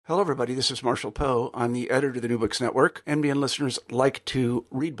Hello, everybody. This is Marshall Poe. I'm the editor of the New Books Network. NBN listeners like to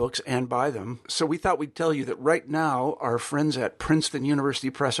read books and buy them. So we thought we'd tell you that right now, our friends at Princeton University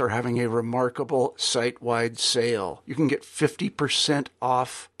Press are having a remarkable site-wide sale. You can get 50%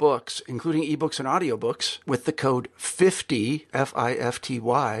 off books, including ebooks and audiobooks, with the code 50,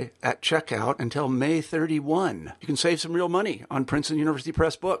 F-I-F-T-Y, at checkout until May 31. You can save some real money on Princeton University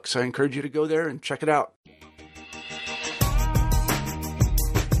Press books. I encourage you to go there and check it out.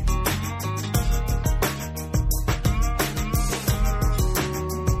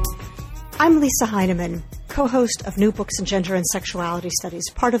 I'm Lisa Heinemann, co-host of New Books in Gender and Sexuality Studies,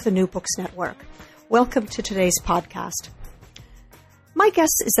 part of the New Books Network. Welcome to today's podcast. My guess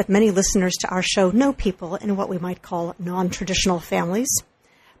is that many listeners to our show know people in what we might call non-traditional families,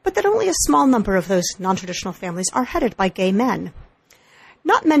 but that only a small number of those non-traditional families are headed by gay men.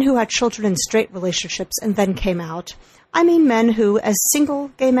 Not men who had children in straight relationships and then came out. I mean men who, as single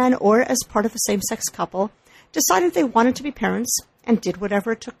gay men or as part of a same-sex couple, decided they wanted to be parents and did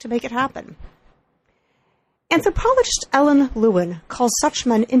whatever it took to make it happen. Anthropologist Ellen Lewin calls such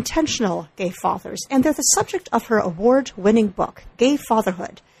men intentional gay fathers, and they're the subject of her award-winning book, Gay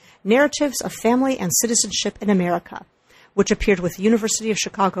Fatherhood, Narratives of Family and Citizenship in America, which appeared with the University of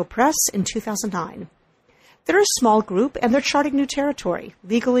Chicago Press in 2009. They're a small group, and they're charting new territory,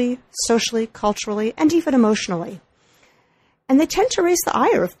 legally, socially, culturally, and even emotionally. And they tend to raise the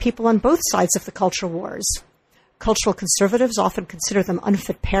ire of people on both sides of the culture wars. Cultural conservatives often consider them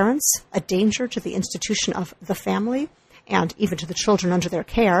unfit parents, a danger to the institution of the family, and even to the children under their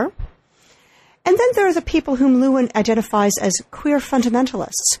care. And then there are the people whom Lewin identifies as queer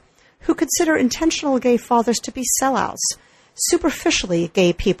fundamentalists, who consider intentional gay fathers to be sellouts, superficially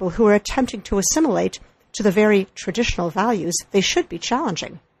gay people who are attempting to assimilate to the very traditional values they should be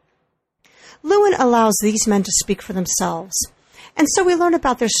challenging. Lewin allows these men to speak for themselves, and so we learn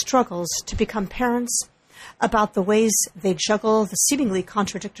about their struggles to become parents, about the ways they juggle the seemingly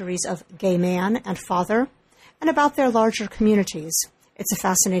contradictories of gay man and father, and about their larger communities. It's a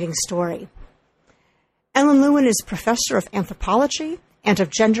fascinating story. Ellen Lewin is professor of anthropology and of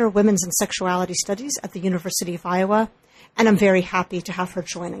gender, women's, and sexuality studies at the University of Iowa, and I'm very happy to have her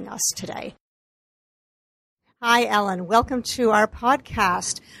joining us today. Hi, Ellen. Welcome to our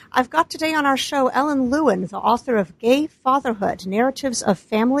podcast. I've got today on our show Ellen Lewin, the author of Gay Fatherhood, Narratives of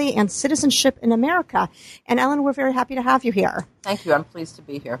Family and Citizenship in America. And Ellen, we're very happy to have you here. Thank you. I'm pleased to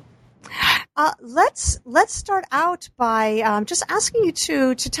be here. Let's start out by just asking you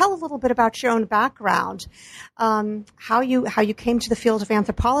to tell a little bit about your own background, how you came to the field of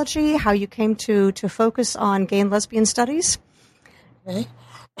anthropology, how you came to focus on gay and lesbian studies. Okay.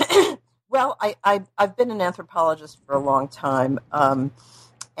 Well, I've been an anthropologist for a long time,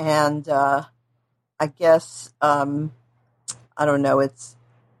 and I guess I don't know.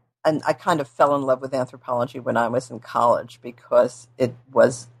 And I kind of fell in love with anthropology when I was in college because it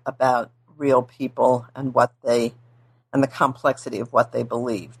was about real people and the complexity of what they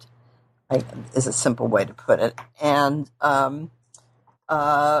believed. Is a simple way to put it. And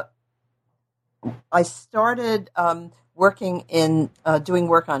I started working in doing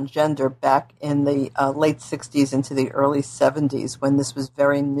work on gender back in the late 60s into the early 70s when this was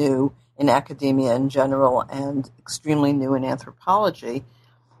very new in academia in general and extremely new in anthropology,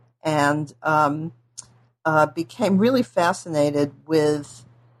 and became really fascinated with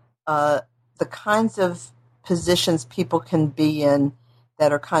the kinds of positions people can be in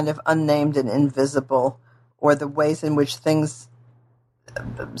that are kind of unnamed and invisible, or the ways in which things,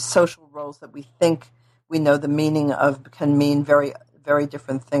 social roles that we think we know the meaning of can mean very, very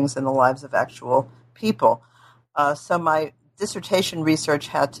different things in the lives of actual people. So my dissertation research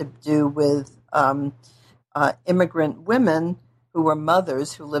had to do with immigrant women who were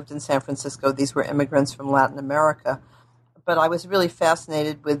mothers who lived in San Francisco. These were immigrants from Latin America. But I was really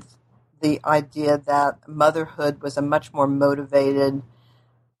fascinated with the idea that motherhood was a much more motivated,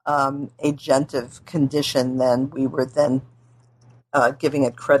 agentive condition than we were then giving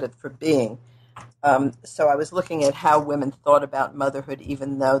it credit for being. So I was looking at how women thought about motherhood,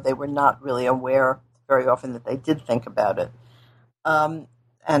 even though they were not really aware very often that they did think about it, and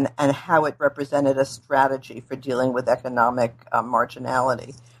how it represented a strategy for dealing with economic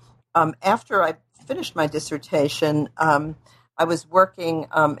marginality. After I finished my dissertation, I was working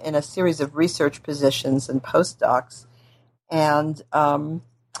in a series of research positions and postdocs, and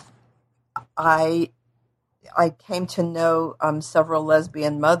I came to know several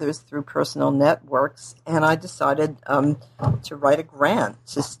lesbian mothers through personal networks, and I decided to write a grant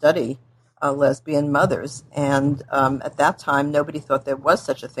to study lesbian mothers. And at that time, nobody thought there was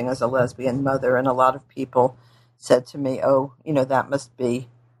such a thing as a lesbian mother, and a lot of people said to me, oh, that must be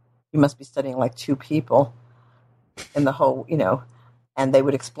you must be studying like two people in the whole, and they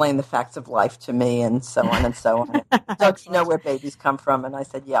would explain the facts of life to me and so on and so on. Don't you know where babies come from? And I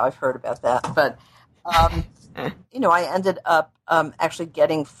said, yeah, I've heard about that. But, I ended up actually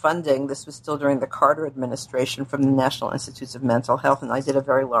getting funding. This was still during the Carter administration from the National Institutes of Mental Health, and I did a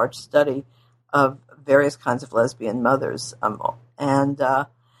very large study of various kinds of lesbian mothers.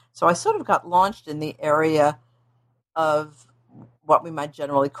 So I sort of got launched in the area of what we might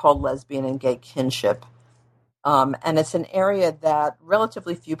generally call lesbian and gay kinship. And it's an area that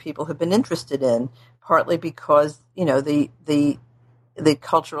relatively few people have been interested in, partly because, the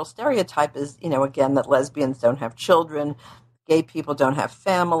cultural stereotype is, again, that lesbians don't have children, gay people don't have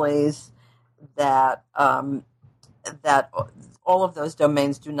families, that all of those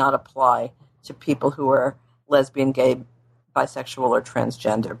domains do not apply to people who are lesbian, gay, bisexual, or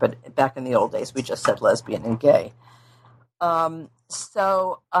transgender. But back in the old days, we just said lesbian and gay. I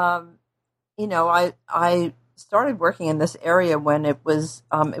started working in this area when it was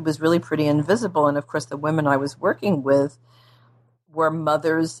really pretty invisible. And of course, the women I was working with were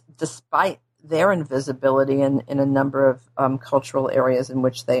mothers, despite their invisibility in a number of cultural areas in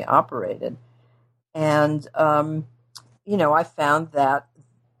which they operated. And, I found that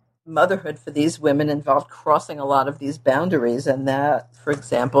motherhood for these women involved crossing a lot of these boundaries, and that, for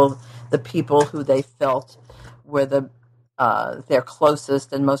example, the people who they felt were their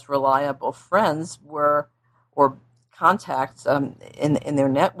closest and most reliable friends or contacts in their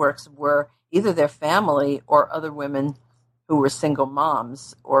networks were either their family or other women who were single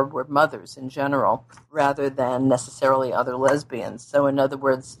moms or were mothers in general, rather than necessarily other lesbians. So in other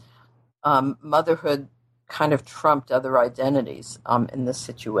words, motherhood kind of trumped other identities in this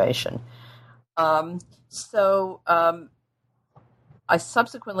situation. I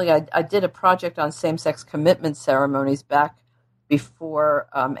subsequently did a project on same-sex commitment ceremonies back before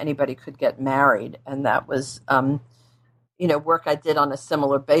anybody could get married, and that was work I did on a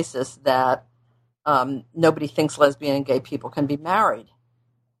similar basis, that nobody thinks lesbian and gay people can be married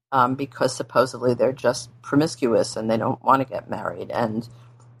because supposedly they're just promiscuous and they don't want to get married. And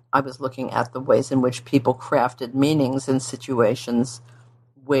I was looking at the ways in which people crafted meanings in situations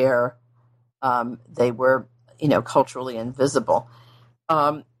where they were, culturally invisible.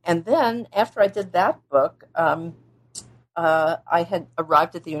 And then after I did that book, I had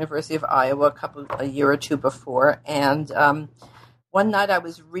arrived at the University of Iowa a year or two before, and one night I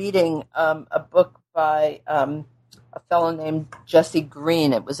was reading a book by a fellow named Jesse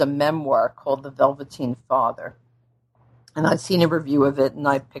Green. It was a memoir called The Velveteen Father. And I'd seen a review of it, and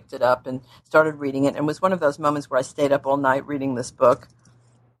I picked it up and started reading it. And it was one of those moments where I stayed up all night reading this book.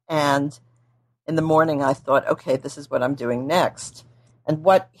 And in the morning, I thought, okay, this is what I'm doing next. And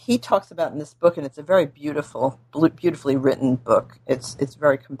what he talks about in this book, and it's a very beautifully written book, it's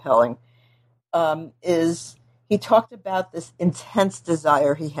very compelling, is he talked about this intense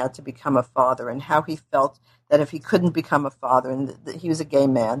desire he had to become a father, and how he felt that if he couldn't become a father, and that he was a gay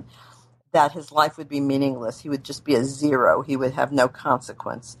man, that his life would be meaningless. He would just be a zero. He would have no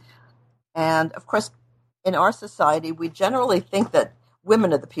consequence. And, of course, in our society, we generally think that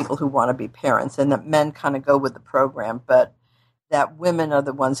women are the people who want to be parents and that men kind of go with the program, but that women are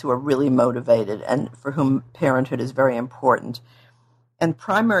the ones who are really motivated and for whom parenthood is very important. And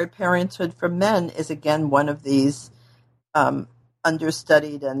primary parenthood for men is, again, one of these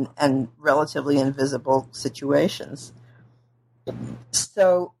understudied and relatively invisible situations.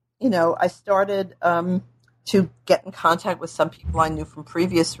 So, I started to get in contact with some people I knew from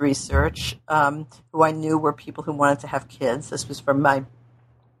previous research, who I knew were people who wanted to have kids. This was from my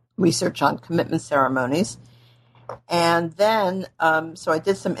research on commitment ceremonies. And then, so I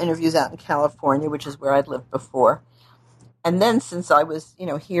did some interviews out in California, which is where I'd lived before. And then since I was,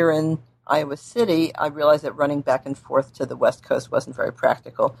 here in Iowa City, I realized that running back and forth to the West Coast wasn't very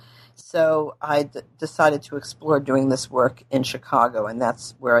practical. So I decided to explore doing this work in Chicago, and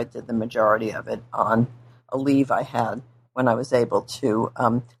that's where I did the majority of it on a leave I had when I was able to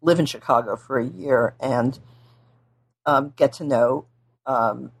live in Chicago for a year and get to know,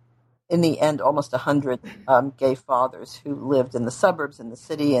 in the end, almost 100 gay fathers who lived in the suburbs, in the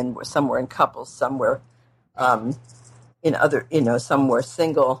city, and some were in couples, some were in other, some were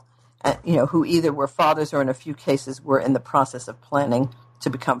single, who either were fathers or in a few cases were in the process of planning to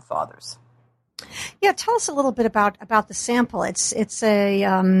become fathers. Yeah, tell us a little bit about the sample. It's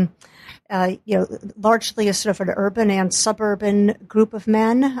a largely a sort of an urban and suburban group of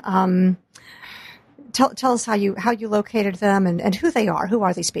men. Tell us how you located them and who they are. Who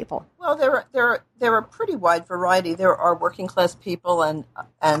are these people? Well, they're a pretty wide variety. There are working class people and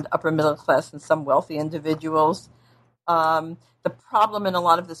upper middle class and some wealthy individuals. The problem in a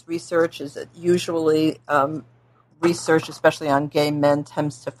lot of this research is that usually research, especially on gay men,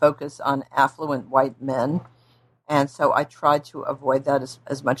 tends to focus on affluent white men. And so I tried to avoid that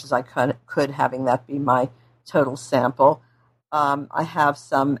as much as I could, having that be my total sample. I have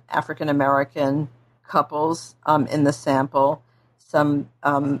some African-American couples in the sample, some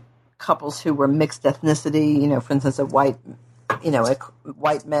couples who were mixed ethnicity, for instance, a white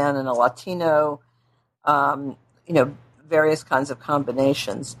man and a Latino, various kinds of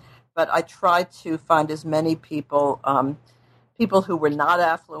combinations. But I tried to find as many people who were not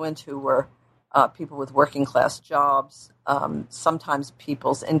affluent, who were people with working class jobs. Sometimes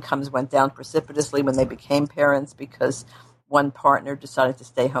people's incomes went down precipitously when they became parents because one partner decided to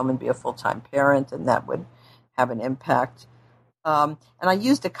stay home and be a full-time parent, and that would have an impact. And I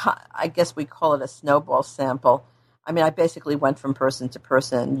used I guess we call it a snowball sample. I mean, I basically went from person to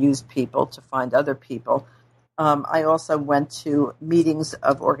person and used people to find other people. I also went to meetings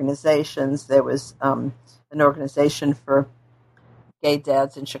of organizations. There was an organization for gay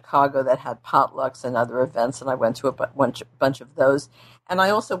dads in Chicago that had potlucks and other events, and I went to a bunch of those. And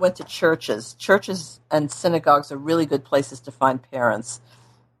I also went to churches. Churches and synagogues are really good places to find parents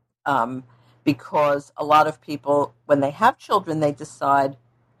because a lot of people, when they have children, they decide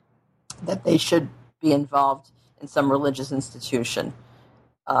that they should be involved in some religious institution,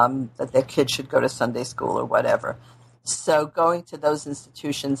 that their kids should go to Sunday school or whatever. So going to those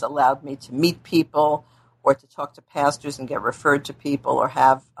institutions allowed me to meet people or to talk to pastors and get referred to people or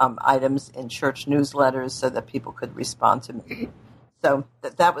have items in church newsletters so that people could respond to me. So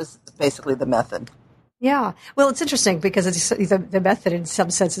that was basically the method. Yeah. Well, it's interesting because the method in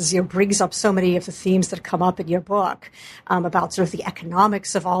some senses, brings up so many of the themes that come up in your book, about sort of the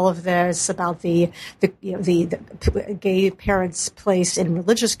economics of all of this, about the gay parents' place in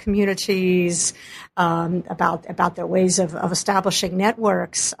religious communities, about their ways of establishing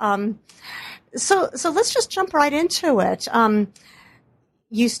networks. So let's just jump right into it.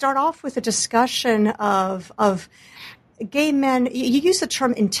 You start off with a discussion of gay men. You use the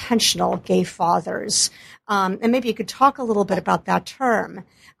term intentional gay fathers, and maybe you could talk a little bit about that term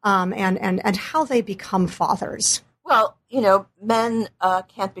and how they become fathers. Well, men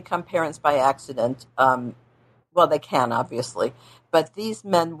can't become parents by accident. Well, they can, obviously, but these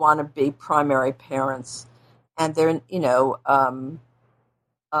men want to be primary parents, and they're,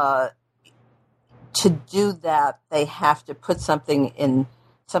 to do that, they have to put something in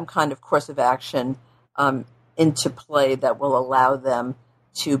some kind of course of action into play that will allow them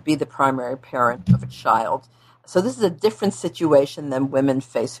to be the primary parent of a child. So this is a different situation than women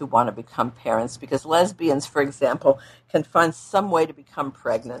face who want to become parents, because lesbians, for example, can find some way to become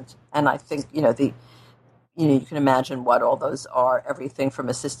pregnant. And I think, you can imagine what all those are, everything from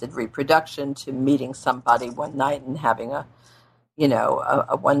assisted reproduction to meeting somebody one night and having a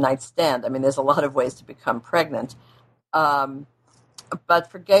one-night stand. I mean, there's a lot of ways to become pregnant.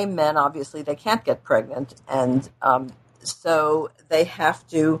 But for gay men, obviously, they can't get pregnant. And so they have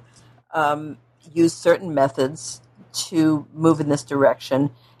to use certain methods to move in this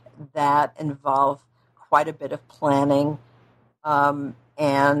direction that involve quite a bit of planning and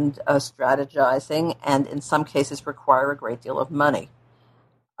strategizing, and in some cases require a great deal of money.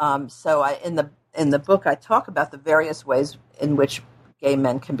 So in the book, I talk about the various ways in which gay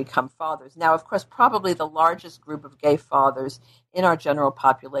men can become fathers. Now, of course, probably the largest group of gay fathers in our general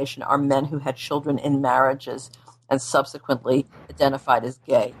population are men who had children in marriages and subsequently identified as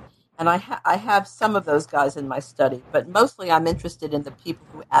gay. And I have some of those guys in my study, but mostly I'm interested in the people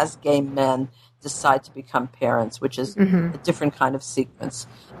who, as gay men, decide to become parents, which is a different kind of sequence.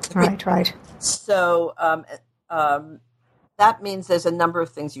 Right. So that means there's a number of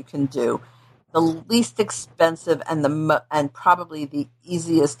things you can do. The least expensive and probably the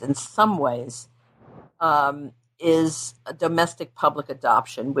easiest in some ways is a domestic public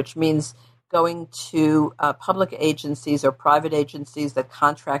adoption, which means going to public agencies or private agencies that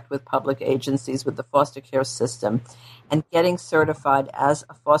contract with public agencies with the foster care system and getting certified as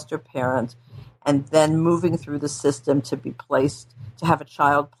a foster parent and then moving through the system to have a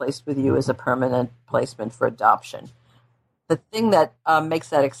child placed with you as a permanent placement for adoption. The thing that makes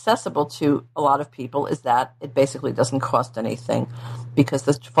that accessible to a lot of people is that it basically doesn't cost anything because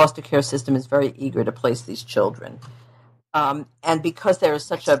the foster care system is very eager to place these children. And because there is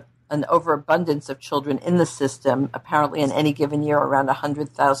such an overabundance of children in the system, apparently in any given year around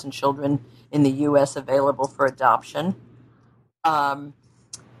 100,000 children in the U.S. available for adoption,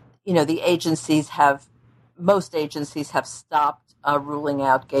 most agencies have stopped ruling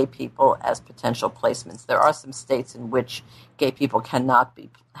out gay people as potential placements. There are some states in which gay people cannot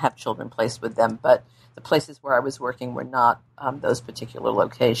have children placed with them, but the places where I was working were not those particular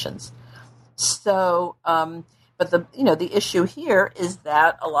locations. So, but the issue here is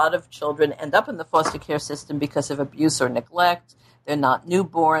that a lot of children end up in the foster care system because of abuse or neglect. They're not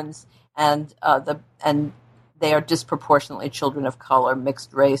newborns, and they are disproportionately children of color,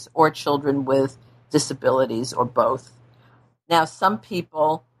 mixed race, or children with disabilities, or both. Now, some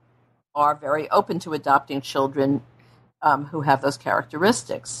people are very open to adopting children who have those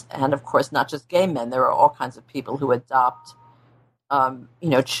characteristics, and of course, not just gay men. There are all kinds of people who adopt,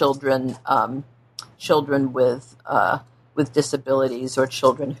 children with disabilities, or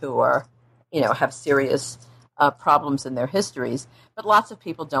children who are, have serious problems in their histories. But lots of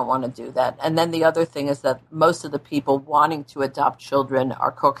people don't want to do that. And then the other thing is that most of the people wanting to adopt children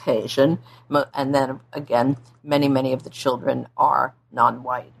are Caucasian, and then again, many of the children are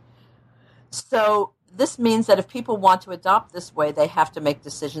non-white. So this means that if people want to adopt this way, they have to make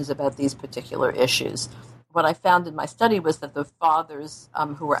decisions about these particular issues. What I found in my study was that the fathers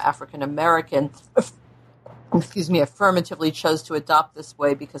who were African American, affirmatively chose to adopt this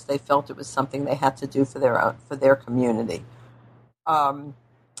way because they felt it was something they had to do for their community.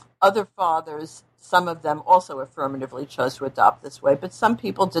 Other fathers, some of them also affirmatively chose to adopt this way, but some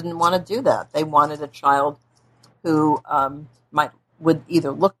people didn't want to do that. They wanted a child who would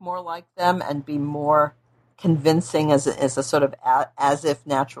either look more like them and be more convincing as a sort of as if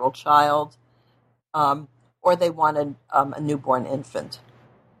natural child, or they wanted a newborn infant.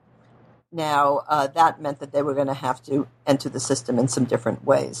 Now, that meant that they were going to have to enter the system in some different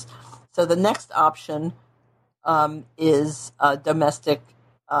ways. So the next option is domestic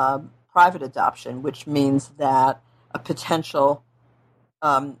private adoption, which means that a potential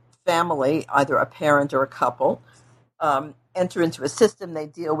family, either a parent or a couple, enter into a system. They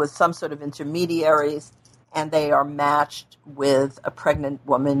deal with some sort of intermediaries, and they are matched with a pregnant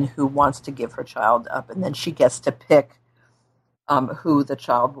woman who wants to give her child up, and then she gets to pick who the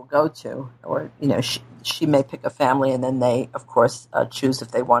child will go to, or she may pick a family, and then they, of course, choose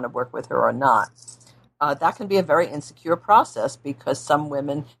if they want to work with her or not. That can be a very insecure process because some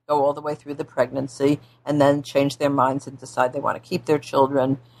women go all the way through the pregnancy and then change their minds and decide they want to keep their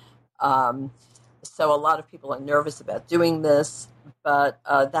children. So a lot of people are nervous about doing this, but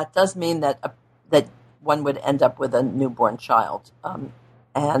that does mean that one would end up with a newborn child,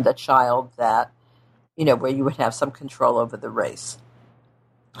 and a child that, where you would have some control over the race,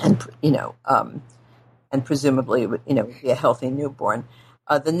 and presumably, it would be a healthy newborn.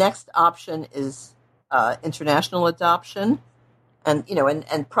 The next option is international adoption,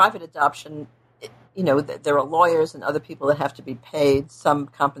 and private adoption. There are lawyers and other people that have to be paid. Some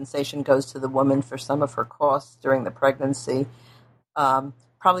compensation goes to the woman for some of her costs during the pregnancy.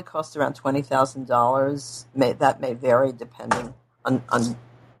 Probably costs around $20,000. That may vary depending on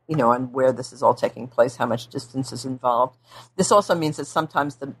where this is all taking place, how much distance is involved. This also means that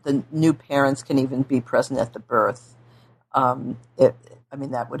sometimes the new parents can even be present at the birth.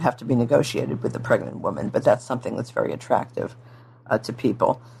 That would have to be negotiated with the pregnant woman, but that's something that's very attractive to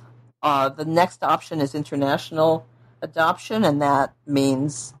people. The next option is international adoption, and that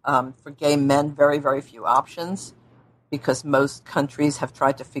means for gay men, very, very few options, because most countries have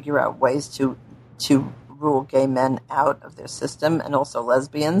tried to figure out ways to rule gay men out of their system, and also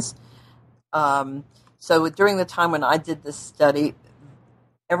lesbians. So during the time when I did this study,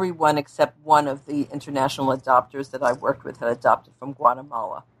 everyone except one of the international adopters that I worked with had adopted from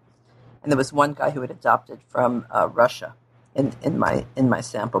Guatemala, and there was one guy who had adopted from Russia in my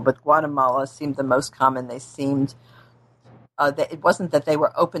sample. But Guatemala seemed the most common. They seemed that it wasn't that they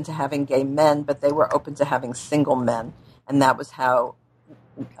were open to having gay men, but they were open to having single men, and that was how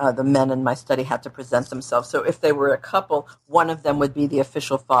the men in my study had to present themselves. So if they were a couple, one of them would be the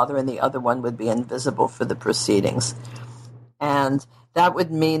official father and the other one would be invisible for the proceedings. And that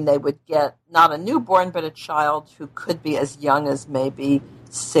would mean they would get not a newborn, but a child who could be as young as maybe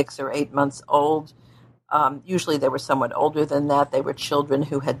 6 or 8 months old. Usually they were somewhat older than that. They were children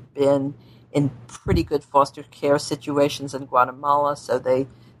who had been in pretty good foster care situations in Guatemala, so they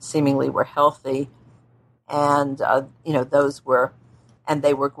seemingly were healthy. And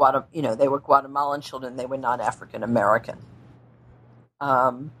they were Guatemalan children. They were not African American,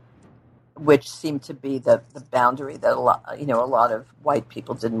 which seemed to be the boundary that a lot of white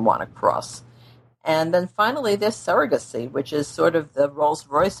people didn't want to cross. And then finally, there's surrogacy, which is sort of the Rolls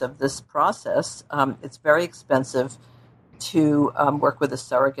Royce of this process. It's very expensive to work with a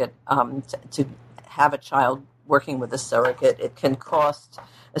surrogate, to have a child working with a surrogate. It can cost,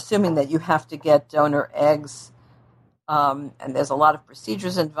 assuming that you have to get donor eggs, and there's a lot of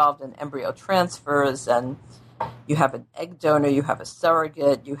procedures involved in embryo transfers, and You have an egg donor, you have a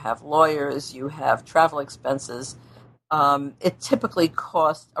surrogate, you have lawyers, you have travel expenses. It typically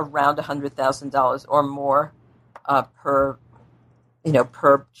costs around $100,000 or more per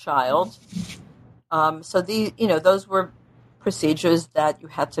child. So those were procedures that you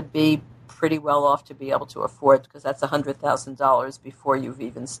had to be pretty well off to be able to afford, because that's $100,000 before you've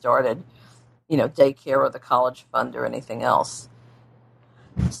even started, daycare or the college fund or anything else.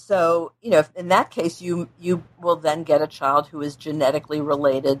 So, in that case, you will then get a child who is genetically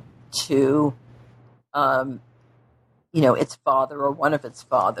related to, its father or one of its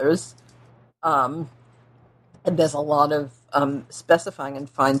fathers. And there's a lot of specifying and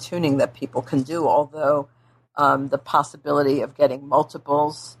fine-tuning that people can do, although the possibility of getting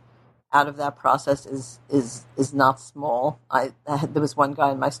multiples out of that process is not small. There was one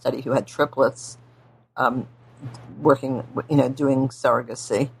guy in my study who had triplets working, doing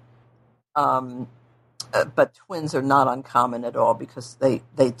surrogacy. But twins are not uncommon at all, because they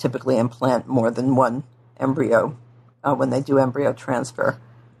typically implant more than one embryo when they do embryo transfer.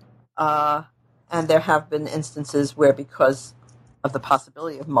 And there have been instances where, because of the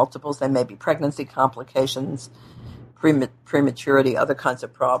possibility of multiples, there may be pregnancy complications, prematurity, other kinds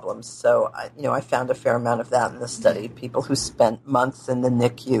of problems. So, I found a fair amount of that in the study. People who spent months in the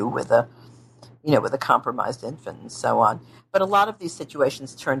NICU with a compromised infant and so on. But a lot of these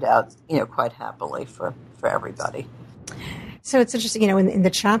situations turned out, quite happily for everybody. So it's interesting, in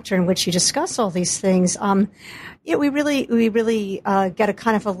the chapter in which you discuss all these things, we really get a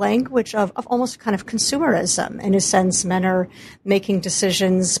kind of a language of almost kind of consumerism. In a sense, men are making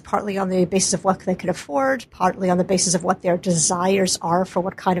decisions partly on the basis of what they can afford, partly on the basis of what their desires are for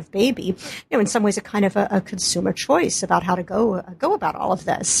what kind of baby. In some ways, a kind of a consumer choice about how to go about all of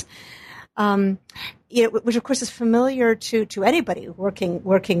this. Which of course is familiar to anybody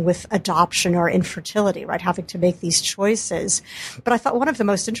working with adoption or infertility, right? Having to make these choices. But I thought one of the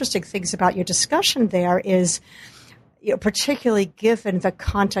most interesting things about your discussion there is, particularly given the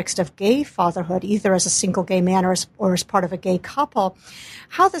context of gay fatherhood, either as a single gay man or as part of a gay couple,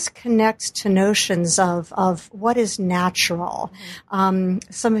 how this connects to notions of what is natural. Some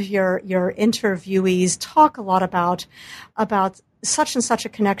of your interviewees talk a lot about such and such a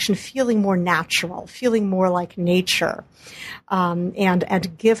connection feeling more natural, feeling more like nature.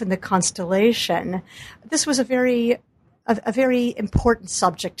 And given the constellation, this was a very important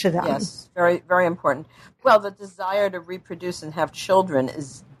subject to them. Yes, very, very important. Well, the desire to reproduce and have children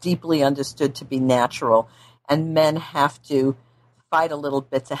is deeply understood to be natural, and men have to fight a little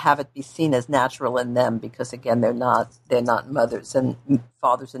bit to have it be seen as natural in them, because again, they're not mothers, and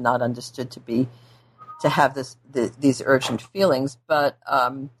fathers are not understood to have these urgent feelings, but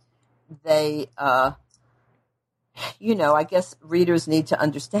I guess readers need to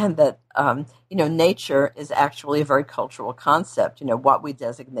understand that, nature is actually a very cultural concept. What we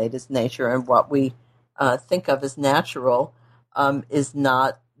designate as nature and what we think of as natural is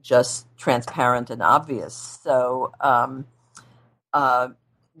not just transparent and obvious. So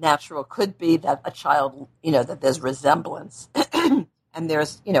natural could be that a child, that there's resemblance, and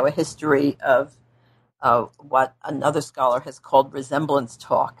there's, a history of what another scholar has called resemblance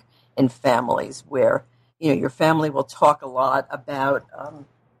talk in families, where your family will talk a lot about.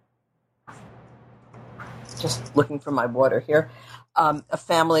 Just looking for my water here. A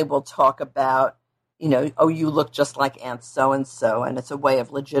family will talk about, oh, you look just like Aunt so and so, and it's a way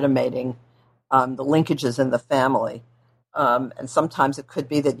of legitimating the linkages in the family. And sometimes it could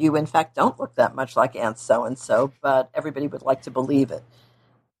be that you, in fact, don't look that much like Aunt so and so, but everybody would like to believe it.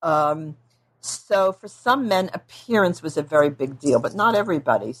 So for some men, appearance was a very big deal, but not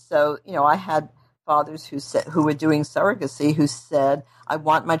everybody. So, I had fathers who were doing surrogacy who said, I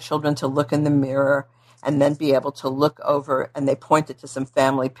want my children to look in the mirror and then be able to look over, and they pointed to some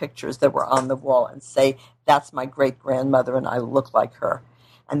family pictures that were on the wall and say, that's my great-grandmother and I look like her.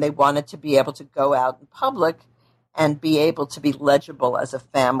 And they wanted to be able to go out in public and be able to be legible as a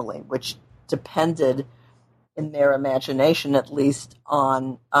family, which depended, in their imagination at least,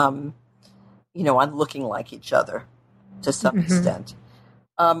 on on looking like each other to some extent.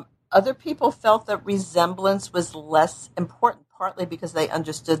 Other people felt that resemblance was less important, partly because they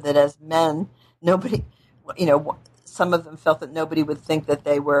understood that as men, nobody, some of them felt that nobody would think that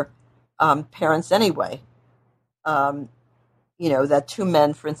they were parents anyway. That two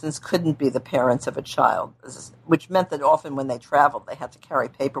men, for instance, couldn't be the parents of a child, which meant that often when they traveled, they had to carry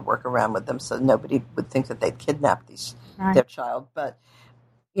paperwork around with them so nobody would think that they'd kidnapped their child. But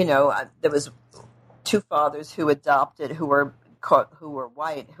there was two fathers who were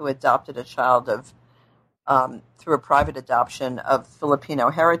white, who adopted a child of through a private adoption of Filipino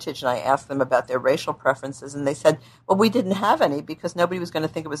heritage, and I asked them about their racial preferences, and they said, well, we didn't have any because nobody was going to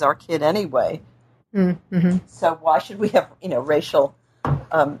think it was our kid anyway. Mm-hmm. So why should we have, racial,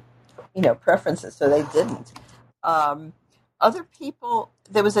 preferences? So they didn't. Other people,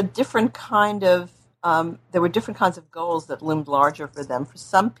 there was a different kind of, there were different kinds of goals that loomed larger for them. For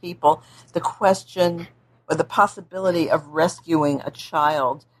some people, the question or the possibility of rescuing a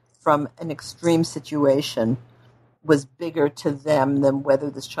child from an extreme situation was bigger to them than whether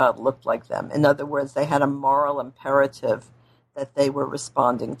this child looked like them. In other words, they had a moral imperative that they were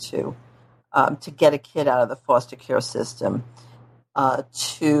responding to get a kid out of the foster care system,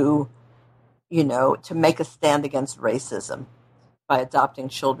 to make a stand against racism by adopting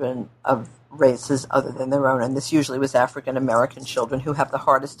children of races other than their own. And this usually was African American children who have the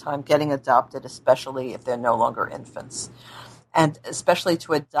hardest time getting adopted, especially if they're no longer infants. And especially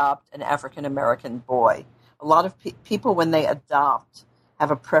to adopt an African American boy. A lot of people, when they adopt,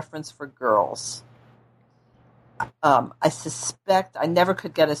 have a preference for girls. I suspect, I never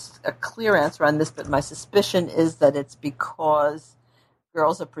could get a clear answer on this, but my suspicion is that it's because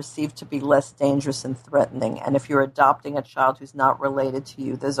girls are perceived to be less dangerous and threatening. And if you're adopting a child who's not related to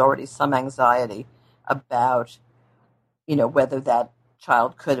you, there's already some anxiety about, whether that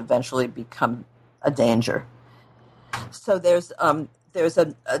child could eventually become a danger. So there's an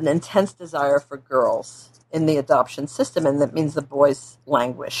intense desire for girls in the adoption system, and that means the boys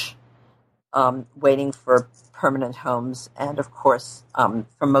languish, waiting for permanent homes, and of course,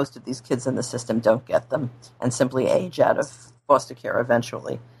 for most of these kids in the system, don't get them and simply age out of foster care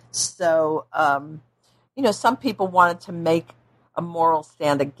eventually. So, some people wanted to make a moral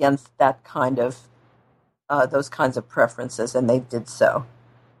stand against that kind of those kinds of preferences, and they did so.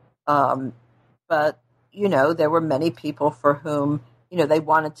 But there were many people for whom, they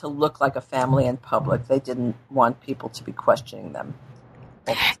wanted to look like a family in public. They didn't want people to be questioning them.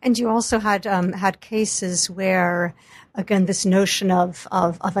 And you also had cases where, again, this notion of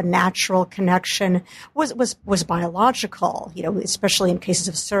a natural connection was biological. Especially in cases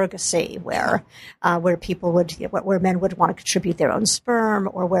of surrogacy, where people where men would want to contribute their own sperm,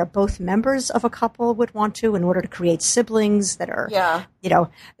 or where both members of a couple would want to in order to create siblings that are,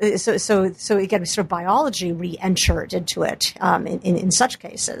 So again, sort of biology re-entered into it in such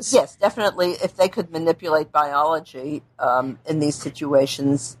cases. Yes, definitely. If they could manipulate biology in these situations,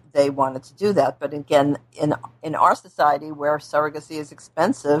 they wanted to do that. But again, in our society where surrogacy is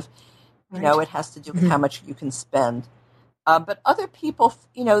expensive, it has to do with how much you can spend. But other people,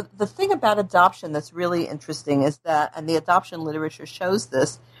 the thing about adoption that's really interesting is that, and the adoption literature shows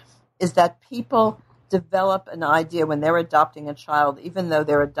this, is that people develop an idea when they're adopting a child, even though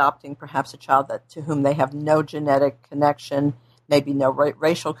they're adopting perhaps a child to whom they have no genetic connection, maybe no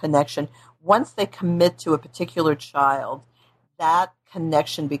racial connection. Once they commit to a particular child, that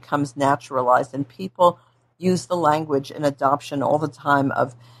connection becomes naturalized, and people use the language in adoption all the time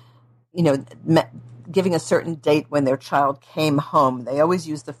of, giving a certain date when their child came home. They always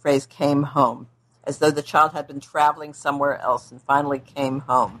use the phrase came home, as though the child had been traveling somewhere else and finally came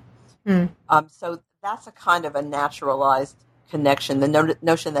home. So that's a kind of a naturalized connection, the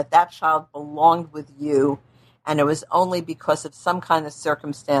notion that child belonged with you, and it was only because of some kind of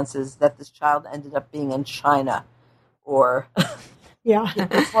circumstances that this child ended up being in China or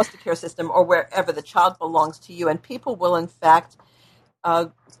the foster care system or wherever. The child belongs to you. And people will, in fact,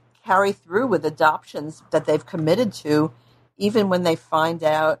 carry through with adoptions that they've committed to, even when they find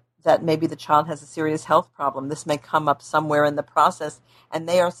out that maybe the child has a serious health problem. This may come up somewhere in the process, and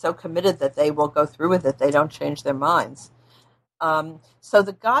they are so committed that they will go through with it. They don't change their minds. So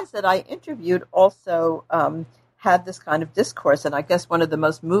the guys that I interviewed also had this kind of discourse, and I guess one of the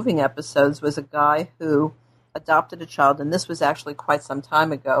most moving episodes was a guy who adopted a child, and this was actually quite some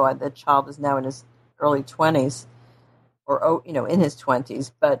time ago. The child is now in his early 20s, or in his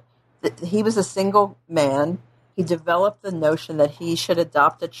 20s, but he was a single man. He developed the notion that he should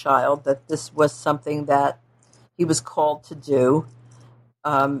adopt a child, that this was something that he was called to do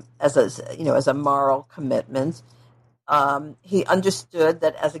as a moral commitment. He understood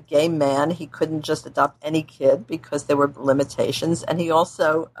that as a gay man, he couldn't just adopt any kid because there were limitations, and he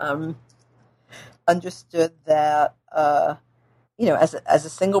also understood that as a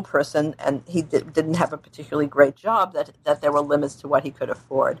single person, and he didn't have a particularly great job, that there were limits to what he could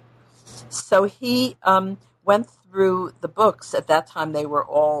afford. So he went through the books. At that time, they were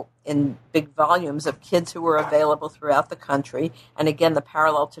all in big volumes of kids who were available throughout the country. And again, the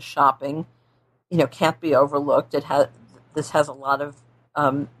parallel to shopping, can't be overlooked. This has a lot of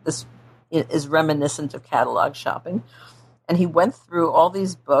this is reminiscent of catalog shopping. And he went through all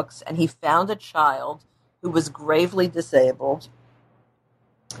these books, and he found a child who was gravely disabled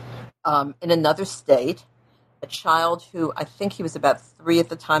in another state, a child who I think he was about 3 at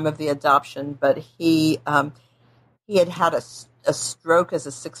the time of the adoption, but he had a stroke as a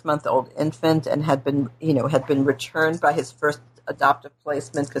 6-month-old infant and had been returned by his first adoptive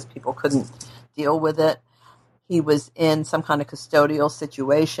placement because people couldn't deal with it. He was in some kind of custodial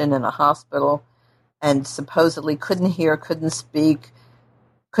situation in a hospital and supposedly couldn't hear, couldn't speak,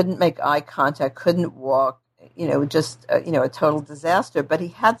 couldn't make eye contact, couldn't walk, just a total disaster. But he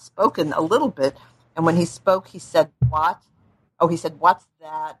had spoken a little bit, and when he spoke, he said, "What?" Oh, he said, "What's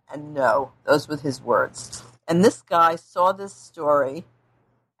that?" And "No." Those were his words. And this guy saw this story,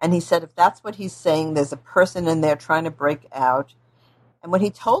 and he said, if that's what he's saying, there's a person in there trying to break out. And when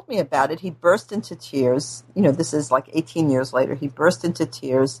he told me about it, he burst into tears. This is like 18 years later. He burst into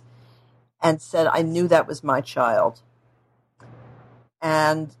tears and said, "I knew that was my child."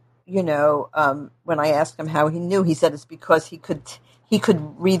 And, when I asked him how he knew, he said it's because he could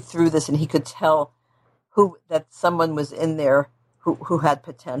read through this and he could tell that someone was in there who had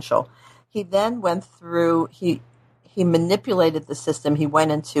potential. He then went through, he manipulated the system. He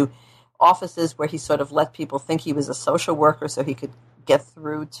went into offices where he sort of let people think he was a social worker so he could get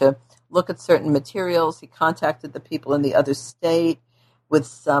through to look at certain materials. He contacted the people in the other state with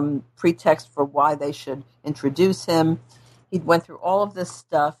some pretext for why they should introduce him. He went through all of this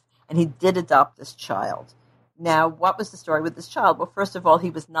stuff, and he did adopt this child. Now, what was the story with this child? Well, first of all, he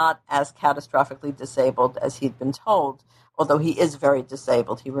was not as catastrophically disabled as he'd been told, although he is very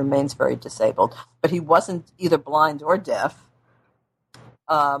disabled. He remains very disabled. But he wasn't either blind or deaf.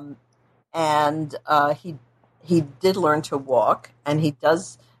 He did learn to walk, and he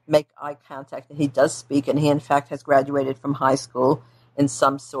does make eye contact, and he does speak, and he, in fact, has graduated from high school in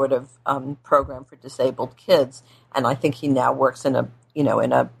some sort of program for disabled kids. And I think he now works in a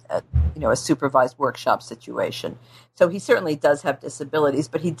supervised workshop situation. So he certainly does have disabilities,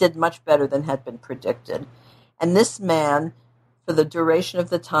 but he did much better than had been predicted. And this man, for the duration of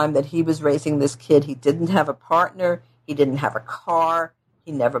the time that he was raising this kid, he didn't have a partner, he didn't have a car,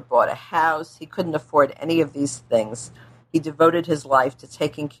 he never bought a house, he couldn't afford any of these things. He devoted his life to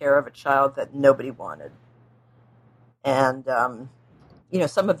taking care of a child that nobody wanted. And,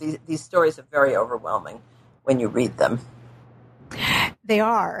 some of these stories are very overwhelming when you read them. They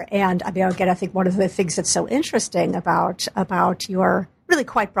are. And again, I think one of the things that's so interesting about your really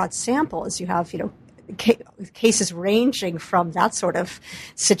quite broad sample is you have, cases ranging from that sort of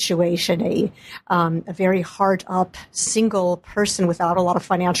situation, a very hard up single person without a lot of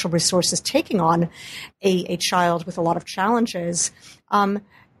financial resources taking on a child with a lot of challenges,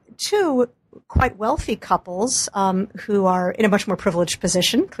 to quite wealthy couples who are in a much more privileged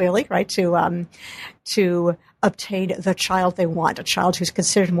position, clearly, right, to obtain the child they want, a child who's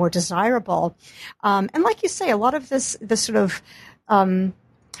considered more desirable. And like you say, a lot of this sort of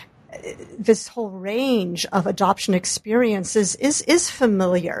this whole range of adoption experiences is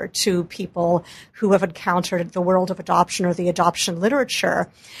familiar to people who have encountered the world of adoption or the adoption literature.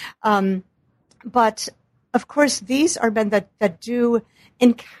 But of course, these are men that do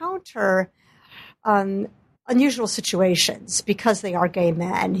encounter unusual situations because they are gay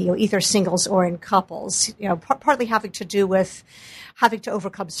men, either singles or in couples, partly having to do with having to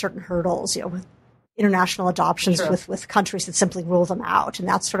overcome certain hurdles, with international adoptions, sure, with countries that simply rule them out and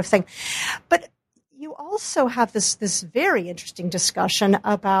that sort of thing. But you also have this very interesting discussion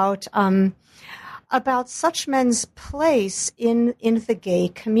about such men's place in the gay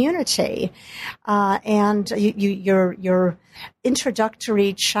community, and your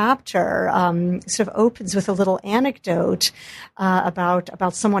introductory chapter sort of opens with a little anecdote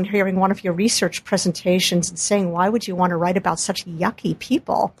about someone hearing one of your research presentations and saying, "Why would you want to write about such yucky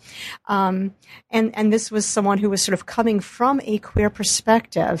people?" And this was someone who was sort of coming from a queer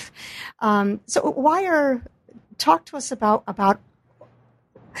perspective. So talk to us about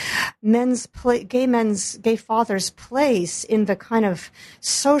gay fathers' place in the kind of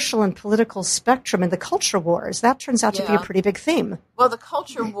social and political spectrum and the culture wars. That turns out to be a pretty big theme. Well, the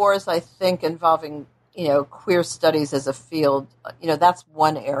culture wars, I think, involving, queer studies as a field, that's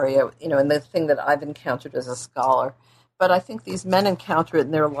one area, and the thing that I've encountered as a scholar. But I think these men encounter it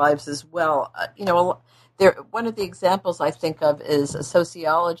in their lives as well. One of the examples I think of is a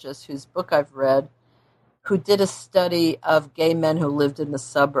sociologist whose book I've read, who did a study of gay men who lived in the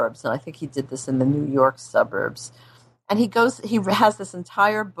suburbs. And I think he did this in the New York suburbs. And he has this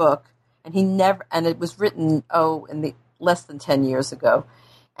entire book, and it was written, less than 10 years ago.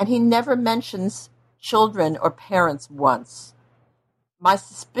 And he never mentions children or parents once. My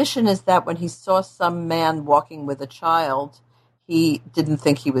suspicion is that when he saw some man walking with a child, he didn't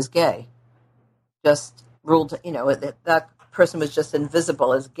think he was gay. Just, ruled, that person was just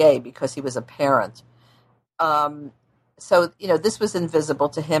invisible as gay because he was a parent. So, this was invisible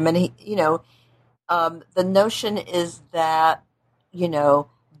to him. And he, the notion is that,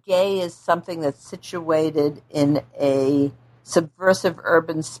 gay is something that's situated in a subversive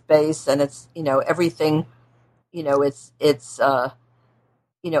urban space, and it's, everything,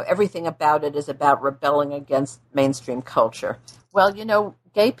 everything about it is about rebelling against mainstream culture. Well,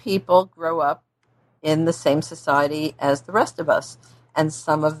 gay people grow up in the same society as the rest of us, and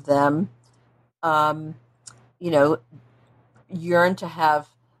some of them, yearn to have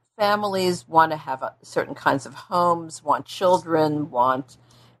families, want to have certain kinds of homes, want children,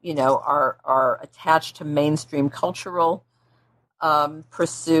 are attached to mainstream cultural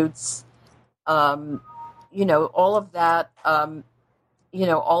pursuits. All of that.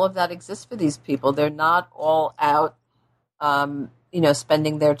 All of that exists for these people. They're not all out,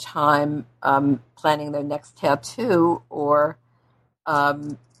 spending their time planning their next tattoo or,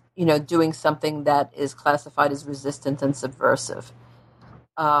 doing something that is classified as resistant and subversive.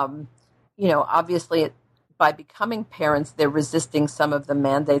 Obviously, by becoming parents, they're resisting some of the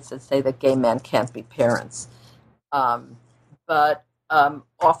mandates that say that gay men can't be parents. But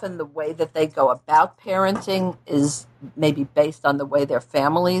often the way that they go about parenting is maybe based on the way their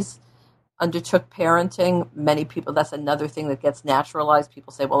families undertook parenting. Many people, that's another thing that gets naturalized.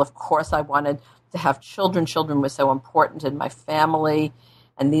 People say, well, of course I wanted to have children. Children were so important in my family,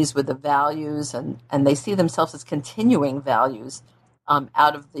 and these were the values, and they see themselves as continuing values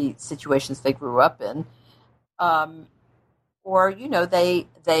out of the situations they grew up in. Or,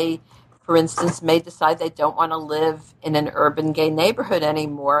 they, for instance, may decide they don't want to live in an urban gay neighborhood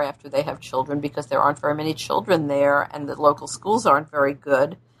anymore after they have children because there aren't very many children there and the local schools aren't very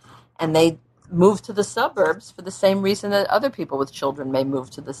good. And they move to the suburbs for the same reason that other people with children may move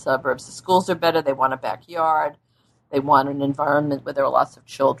to the suburbs. The schools are better. They want a backyard. They want an environment where there are lots of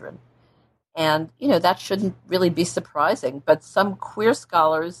children. And, that shouldn't really be surprising. But some queer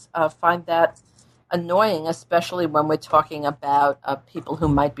scholars find that annoying, especially when we're talking about people who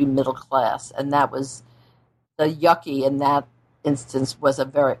might be middle class. And that was the yucky in that instance was a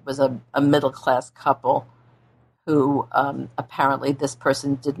middle class couple who apparently this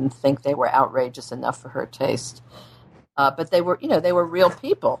person didn't think they were outrageous enough for her taste. But they were real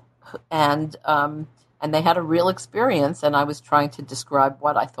people, and they had a real experience. And I was trying to describe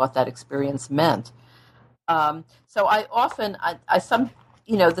what I thought that experience meant. So I often,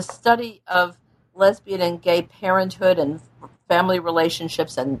 the study of lesbian and gay parenthood and family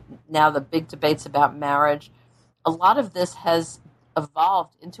relationships, and now the big debates about marriage, a lot of this has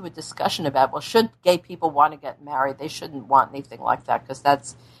evolved into a discussion about, well, should gay people want to get married? They shouldn't want anything like that because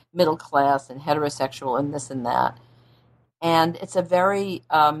that's middle class and heterosexual and this and that. And it's a very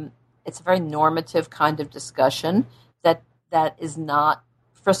normative kind of discussion that is not,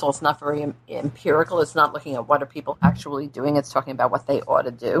 first of all, it's not very empirical. It's not looking at what are people actually doing. It's talking about what they ought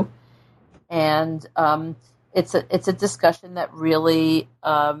to do. And it's a discussion that really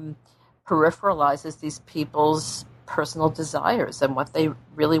peripheralizes these people's personal desires and what they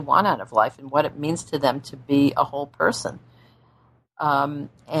really want out of life and what it means to them to be a whole person. And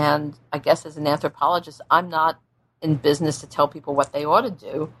I guess as an anthropologist, I'm not in business to tell people what they ought to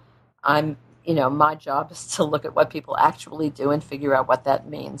do. My job is to look at what people actually do and figure out what that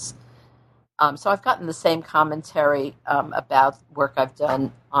means. So I've gotten the same commentary about work I've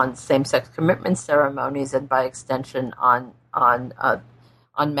done on same-sex commitment ceremonies and by extension on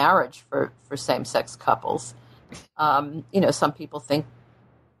marriage for same-sex couples. Some people think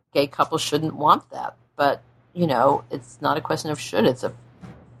gay couples shouldn't want that, but it's not a question of should. It's a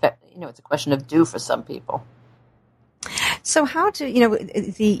question of do for some people. So how do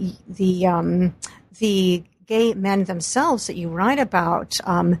the gay men themselves that you write about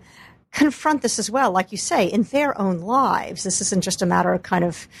confront this as well, like you say, in their own lives? This isn't just a matter of kind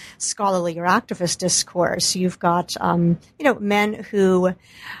of scholarly or activist discourse. You've got men who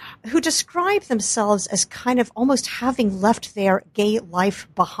describe themselves as kind of almost having left their gay life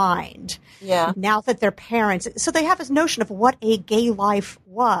behind. Yeah. Now that they're parents. So they have this notion of what a gay life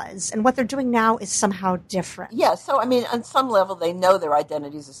was, and what they're doing now is somehow different. Yeah. So, on some level, they know their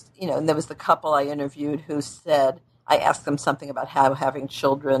identities, and there was the couple I interviewed who said, I asked them something about how having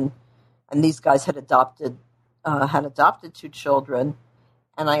children, and these guys had adopted 2 children.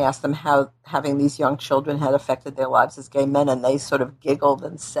 And I asked them how having these young children had affected their lives as gay men, and they sort of giggled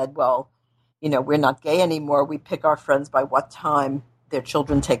and said, well, we're not gay anymore. We pick our friends by what time their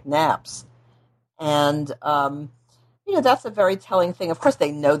children take naps. And, that's a very telling thing. Of course,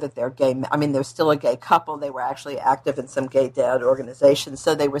 they know that they're gay. They're still a gay couple. They were actually active in some gay dad organizations.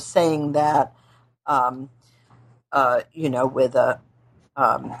 So they were saying that, with a,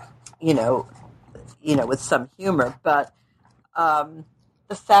 with some humor. But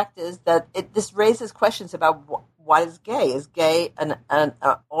the fact is that this raises questions about what is gay. Is gay an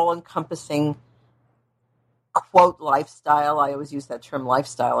all-encompassing, quote, lifestyle? I always use that term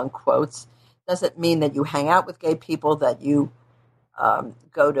lifestyle in quotes. Does it mean that you hang out with gay people, that you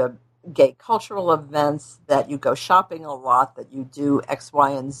go to gay cultural events, that you go shopping a lot, that you do X,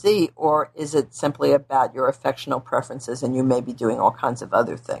 Y, and Z, or is it simply about your affectional preferences and you may be doing all kinds of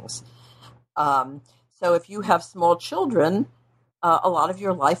other things? So if you have small children, a lot of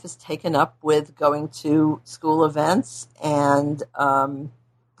your life is taken up with going to school events and,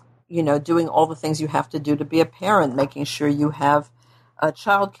 doing all the things you have to do to be a parent, making sure you have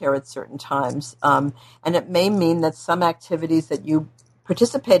childcare at certain times. And it may mean that some activities that you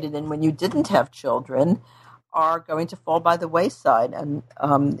participated in when you didn't have children are going to fall by the wayside. And,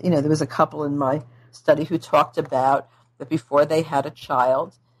 there was a couple in my study who talked about that before they had a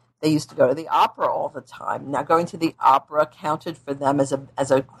child, they used to go to the opera all the time. Now, going to the opera counted for them as a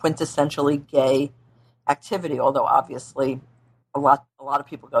quintessentially gay activity, although obviously a lot of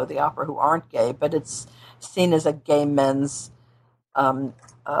people go to the opera who aren't gay, but it's seen as a gay men's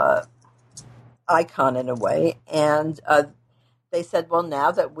icon in a way. And they said, well,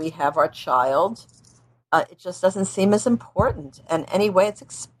 now that we have our child, it just doesn't seem as important. And anyway, it's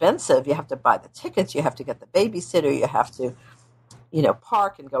expensive. You have to buy the tickets. You have to get the babysitter. You have to,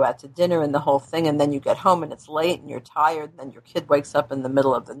 park and go out to dinner and the whole thing. And then you get home and it's late and you're tired. And then your kid wakes up in the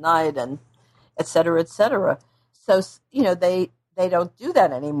middle of the night and et cetera, et cetera. So, they don't do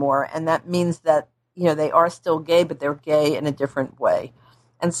that anymore. And that means that, they are still gay, but they're gay in a different way.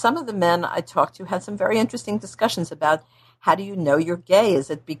 And some of the men I talked to had some very interesting discussions about, how do you know you're gay? Is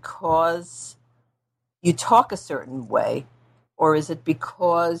it because you talk a certain way, or is it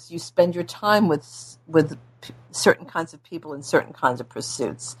because you spend your time with certain kinds of people in certain kinds of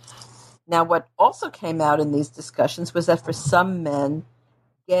pursuits? Now, what also came out in these discussions was that for some men,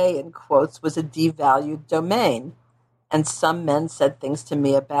 gay, in quotes, was a devalued domain. And some men said things to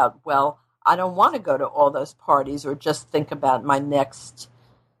me about, well, I don't want to go to all those parties or just think about my next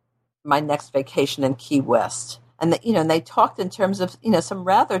vacation in Key West. And and they talked in terms of some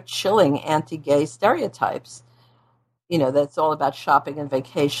rather chilling anti-gay stereotypes. That's all about shopping and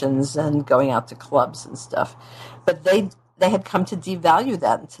vacations and going out to clubs and stuff. But they had come to devalue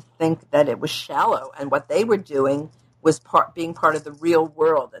that and to think that it was shallow. And what they were doing was being part of the real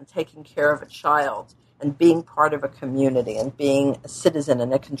world and taking care of a child and being part of a community and being a citizen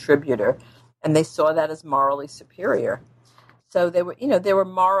and a contributor. And they saw that as morally superior. So there were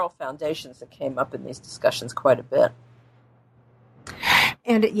moral foundations that came up in these discussions quite a bit.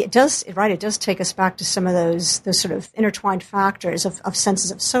 And it does take us back to some of those sort of intertwined factors of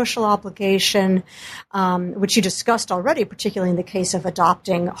senses of social obligation, which you discussed already, particularly in the case of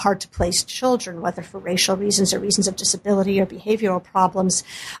adopting hard-to-place children, whether for racial reasons or reasons of disability or behavioral problems.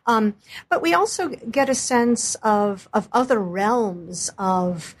 But we also get a sense of other realms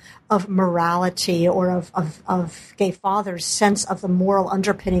of morality or of gay fathers' sense of the moral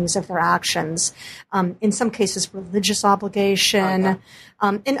underpinnings of their actions. In some cases, religious obligation.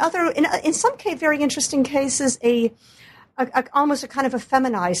 In some very interesting cases, almost a kind of a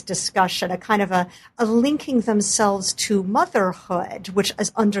feminized discussion, a kind of a linking themselves to motherhood, which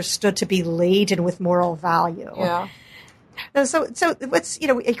is understood to be laden with moral value. Yeah. So what's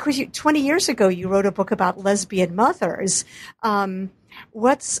 20 years ago you wrote a book about lesbian mothers.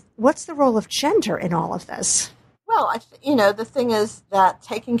 What's the role of gender in all of this? Well, the thing is that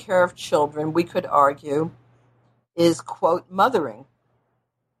taking care of children, we could argue, is, quote, mothering.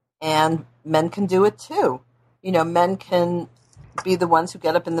 And men can do it too. Men can be the ones who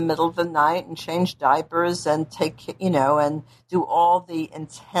get up in the middle of the night and change diapers and and do all the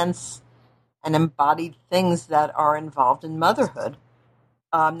intense and embodied things that are involved in motherhood.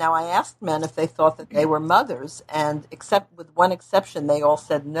 Now, I asked men if they thought that they were mothers, and except with one exception, they all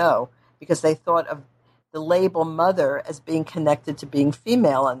said no, because they thought of the label mother as being connected to being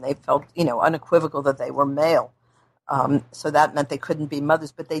female, and they felt, unequivocal that they were male. So that meant they couldn't be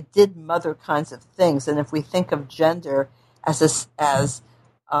mothers, but they did mother kinds of things. And if we think of gender as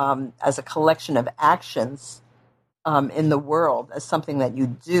a collection of actions in the world, as something that you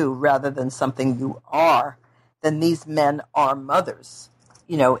do rather than something you are, then these men are mothers,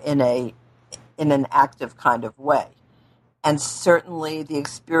 in an active kind of way. And certainly the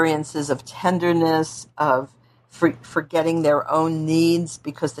experiences of tenderness, of forgetting their own needs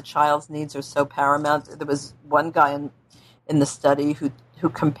because the child's needs are so paramount. There was one guy in the study who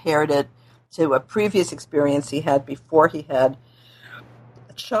compared it to a previous experience he had before he had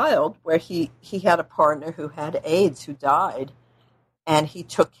child where he had a partner who had AIDS who died, and he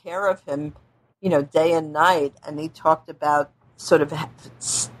took care of him, day and night, and he talked about sort of,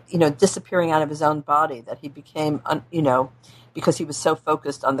 disappearing out of his own body, that he became, because he was so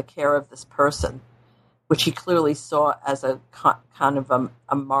focused on the care of this person, which he clearly saw as a kind of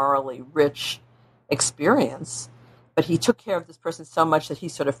a morally rich experience. But he took care of this person so much that he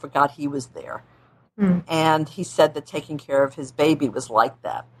sort of forgot he was there. Mm. And he said that taking care of his baby was like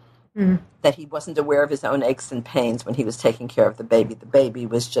that, that he wasn't aware of his own aches and pains when he was taking care of the baby. The baby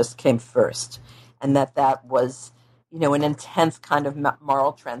came first. And that was, an intense kind of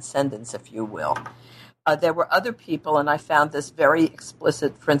moral transcendence, if you will. There were other people, and I found this very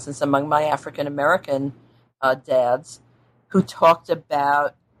explicit, for instance, among my African-American dads, who talked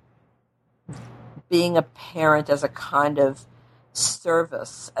about being a parent as a kind of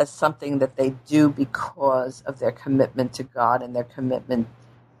service, as something that they do because of their commitment to God and their commitment,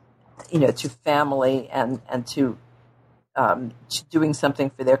 to family and to doing something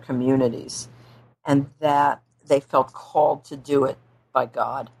for their communities, and that they felt called to do it by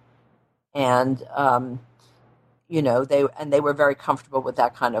God, and they were very comfortable with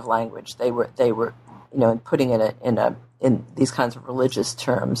that kind of language. They were putting it in these kinds of religious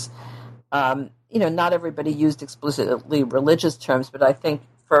terms. Not everybody used explicitly religious terms, but I think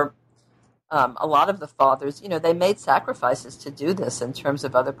for a lot of the fathers, they made sacrifices to do this in terms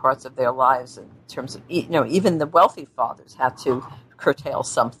of other parts of their lives. In terms of, even the wealthy fathers had to curtail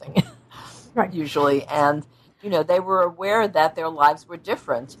something, right, usually, and they were aware that their lives were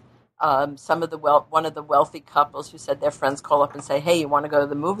different. One of the wealthy couples who said their friends call up and say, "Hey, you want to go to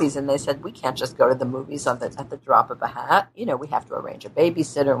the movies?" And they said, "We can't just go to the movies at the drop of a hat. We have to arrange a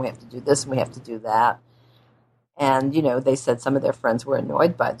babysitter, and we have to do this, and we have to do that." And they said some of their friends were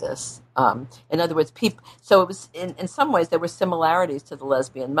annoyed by this. In other words, so it was in some ways there were similarities to the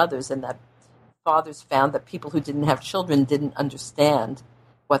lesbian mothers in that fathers found that people who didn't have children didn't understand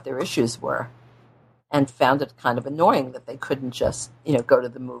what their issues were, and found it kind of annoying that they couldn't just, go to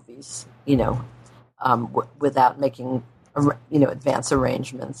the movies, without making, advance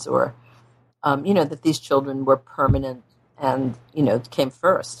arrangements, or, that these children were permanent and, came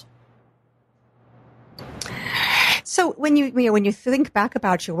first. So when you think back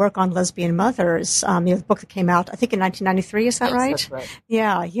about your work on lesbian mothers, the book that came out, I think in 1993, is that yes, right? That's right.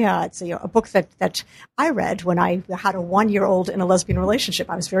 Yeah. It's a book that I read when I had a 1-year-old in a lesbian relationship.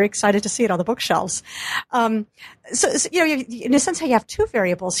 I was very excited to see it on the bookshelves. So in a sense, you have two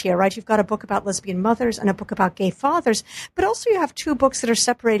variables here, right? You've got a book about lesbian mothers and a book about gay fathers, but also you have two books that are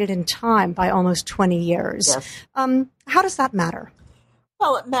separated in time by almost 20 years. Yes. How does that matter?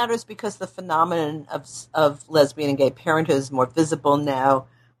 Well, it matters because the phenomenon of lesbian and gay parenthood is more visible now.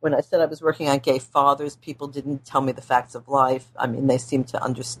 When I said I was working on gay fathers, people didn't tell me the facts of life. I mean, they seemed to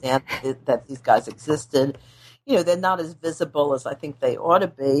understand that these guys existed. They're not as visible as I think they ought to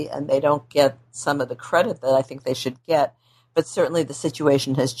be, and they don't get some of the credit that I think they should get. But certainly the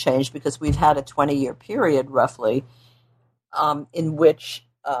situation has changed because we've had a 20-year period, roughly, in which,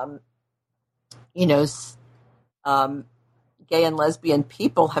 gay and lesbian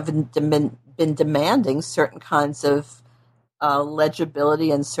people have been demanding certain kinds of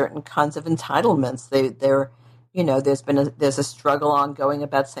legibility and certain kinds of entitlements. There's a struggle ongoing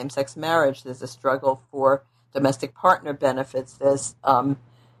about same-sex marriage. There's a struggle for domestic partner benefits. There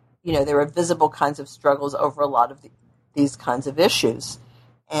are visible kinds of struggles over a lot of these kinds of issues.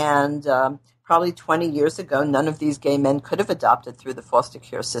 And probably 20 years ago, none of these gay men could have adopted through the foster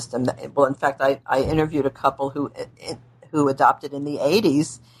care system. Well, in fact, I interviewed a couple who adopted in the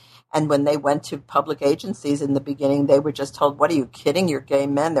 80s, and when they went to public agencies in the beginning, they were just told, "What are you kidding? You're gay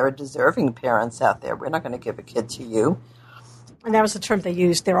men. There are deserving parents out there. We're not going to give a kid to you." And that was the term they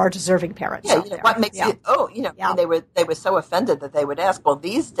used. There are deserving parents. Yeah, out there. What makes yeah. you? Oh, yeah. And they were so offended that they would ask. Well,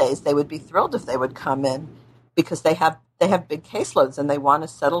 these days they would be thrilled if they would come in because they have big caseloads and they want to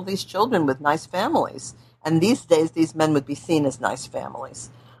settle these children with nice families. And these days, these men would be seen as nice families.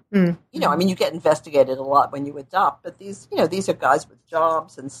 Mm-hmm. I mean, you get investigated a lot when you adopt, but these are guys with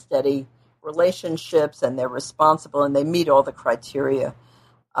jobs and steady relationships, and they're responsible, and they meet all the criteria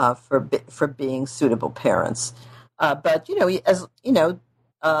for being suitable parents. But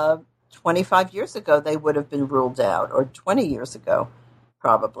 25 years ago, they would have been ruled out, or 20 years ago,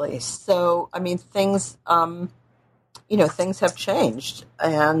 probably. So, I mean, things have changed,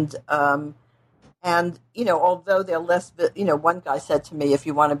 and although they're less, one guy said to me, "If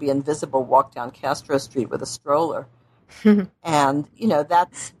you want to be invisible, walk down Castro Street with a stroller." And,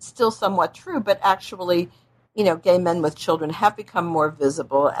 that's still somewhat true, but actually, gay men with children have become more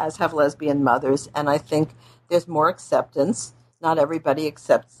visible, as have lesbian mothers. And I think there's more acceptance. Not everybody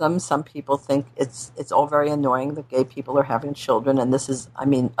accepts them. Some people think it's all very annoying that gay people are having children, and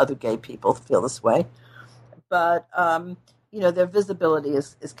other gay people feel this way. But their visibility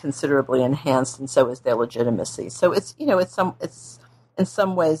is considerably enhanced, and so is their legitimacy. So it's in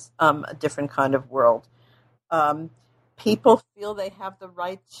some ways a different kind of world. People feel they have the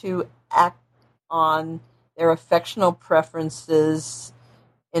right to act on their affectional preferences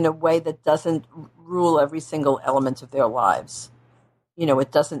in a way that doesn't rule every single element of their lives.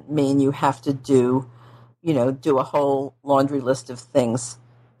 It doesn't mean you have to do a whole laundry list of things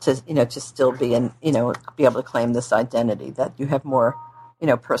to still be be able to claim this identity, that you have more,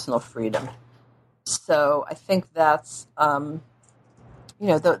 personal freedom. So I think that's, those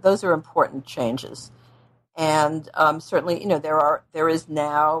are important changes. And certainly, there is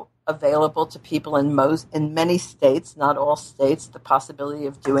now available to people in many states, not all states, the possibility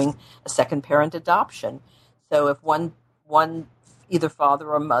of doing a second parent adoption. So if one either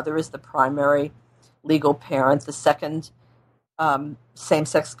father or mother is the primary legal parent, the second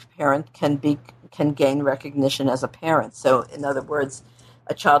same-sex parent can gain recognition as a parent. So in other words,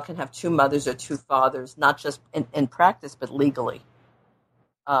 a child can have two mothers or two fathers, not just in practice, but legally.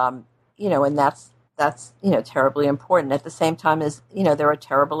 And that's terribly important. At the same time as, there are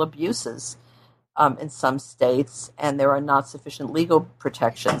terrible abuses in some states, and there are not sufficient legal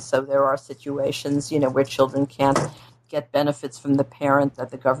protections. So there are situations, where children can't get benefits from the parent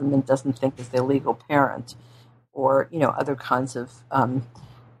that the government doesn't think is their legal parent, or, other kinds of, other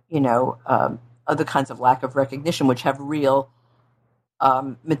kinds of lack of recognition, which have real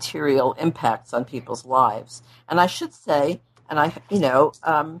material impacts on people's lives. And I should say, the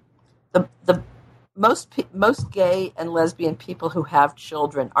most gay and lesbian people who have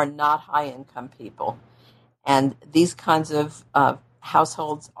children are not high-income people. And these kinds of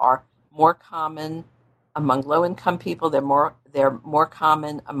households are more common among low-income people. They're more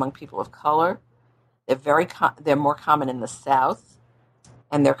common among people of color. They're more common in the South,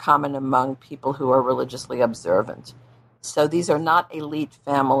 and they're common among people who are religiously observant. So these are not elite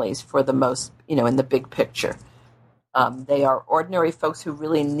families for the most, in the big picture. They are ordinary folks who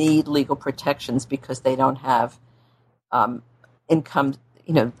really need legal protections because they don't have income,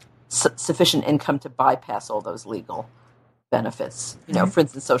 sufficient income to bypass all those legal benefits. For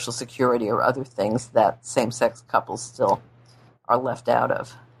instance, Social Security or other things that same-sex couples still are left out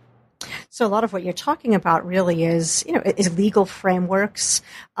of. So a lot of what you're talking about really is legal frameworks,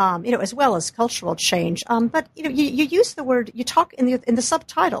 as well as cultural change. But you use the word, you talk in the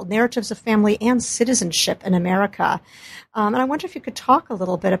subtitle, Narratives of Family and Citizenship in America. And I wonder if you could talk a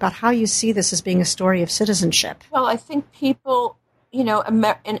little bit about how you see this as being a story of citizenship. Well, I think people, in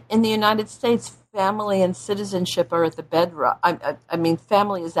the United States, family and citizenship are at the bedrock.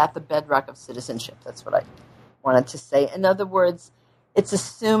 Family is at the bedrock of citizenship. That's what I wanted to say. In other words, it's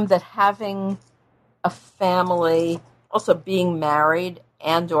assumed that having a family, also being married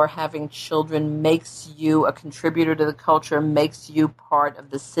and or having children, makes you a contributor to the culture, makes you part of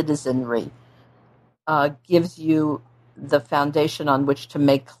the citizenry, gives you the foundation on which to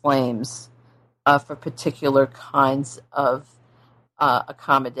make claims for particular kinds of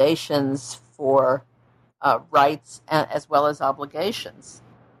accommodations, for rights, as well as obligations.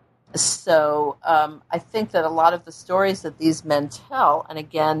 So I think that a lot of the stories that these men tell, and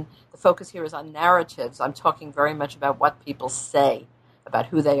again, the focus here is on narratives. I'm talking very much about what people say about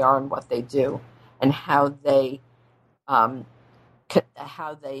who they are and what they do, and how they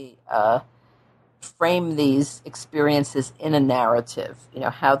frame these experiences in a narrative.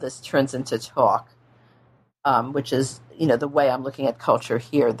 How this turns into talk, which is the way I'm looking at culture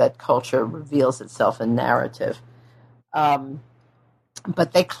here. That culture reveals itself in narrative.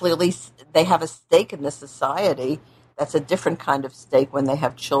 But they have a stake in this society that's a different kind of stake when they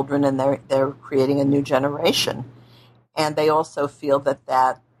have children and they're creating a new generation. And they also feel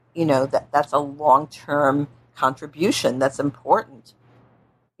that's a long-term contribution that's important.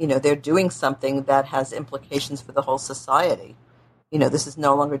 They're doing something that has implications for the whole society. This is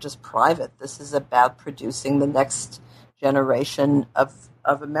no longer just private. This is about producing the next generation of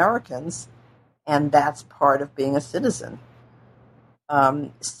Americans, and that's part of being a citizen.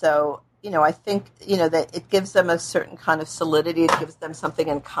 So, I think, that it gives them a certain kind of solidity. It gives them something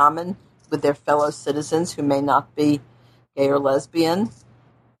in common with their fellow citizens who may not be gay or lesbian.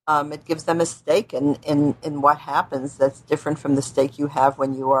 It gives them a stake in what happens that's different from the stake you have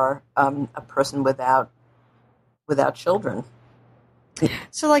when you are a person without children.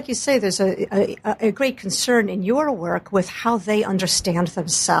 So like you say, there's a great concern in your work with how they understand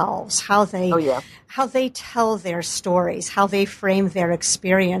themselves, how they tell their stories, how they frame their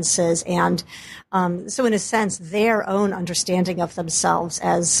experiences, and so in a sense, their own understanding of themselves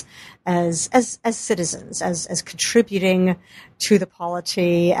as citizens, as contributing to the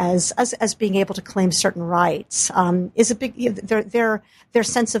polity, as being able to claim certain rights, is a big their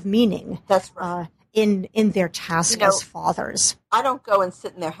sense of meaning. That's right. In their task as fathers. I don't go and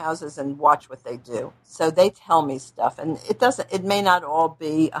sit in their houses and watch what they do. So they tell me stuff, and it may not all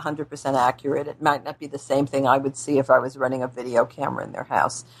be 100% accurate. It might not be the same thing I would see if I was running a video camera in their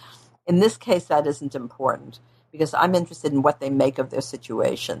house. In this case, that isn't important because I'm interested in what they make of their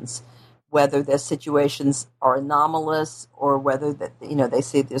situations, whether their situations are anomalous or whether they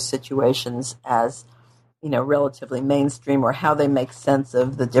see their situations as relatively mainstream, or how they make sense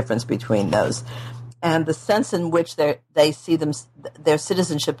of the difference between those. And the sense in which they see their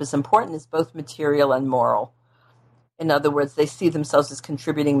citizenship is important is both material and moral. In other words, they see themselves as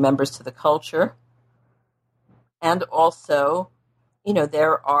contributing members to the culture. And also,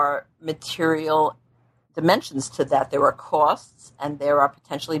 there are material dimensions to that. There are costs and there are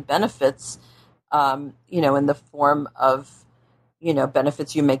potentially benefits, in the form of,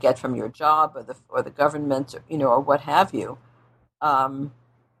 benefits you may get from your job or the government, or what have you.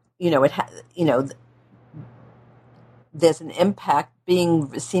 There's an impact.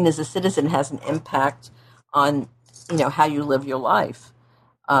 Being seen as a citizen has an impact on, how you live your life.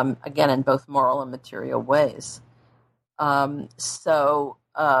 Again, in both moral and material ways. And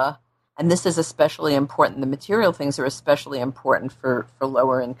this is especially important. The material things are especially important for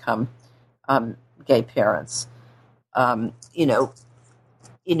lower income gay parents. If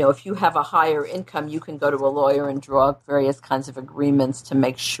you have a higher income, you can go to a lawyer and draw up various kinds of agreements to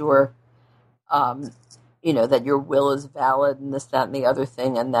make sure, that your will is valid and this, that, and the other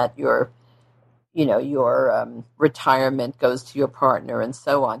thing, and that your retirement goes to your partner and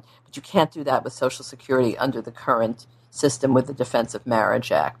so on. But you can't do that with Social Security under the current system with the Defense of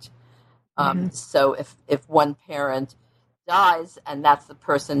Marriage Act. So if one parent dies and that's the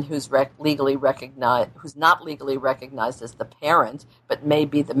person who's not legally recognized as the parent, but may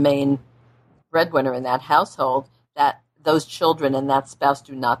be the main breadwinner in that household, that those children and that spouse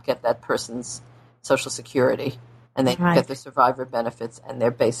do not get that person's Social Security, and they get the survivor benefits, and they're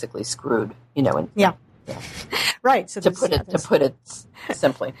basically screwed. Right. So to put it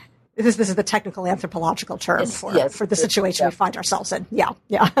simply. This is the technical anthropological term for the situation we find ourselves in. Yeah.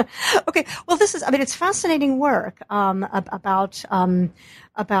 Okay. Well, it's fascinating work about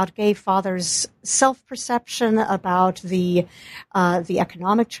gay fathers' self-perception, about the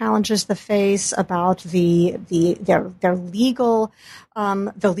economic challenges they face, about their legal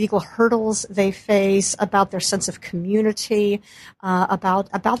hurdles they face, about their sense of community,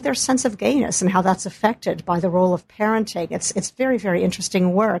 about their sense of gayness and how that's affected by the role of parenting. It's very, very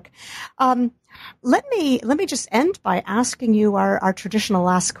interesting work. Let me just end by asking you our traditional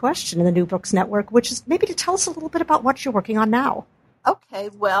last question in the New Books Network, which is maybe to tell us a little bit about what you're working on now. Okay,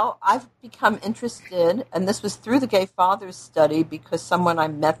 well, I've become interested, and this was through the Gay Fathers study because someone I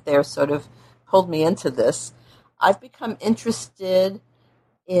met there sort of pulled me into this. I've become interested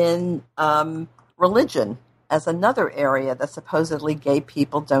in religion as another area that supposedly gay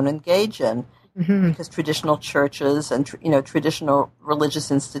people don't engage in, because traditional churches and traditional religious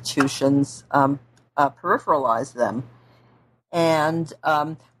institutions peripheralize them. And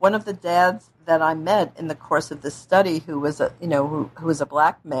one of the dads that I met in the course of this study, who was a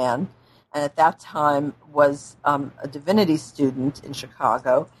black man, and at that time was a divinity student in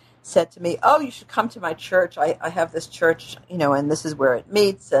Chicago, said to me, "Oh, you should come to my church. I have this church, and this is where it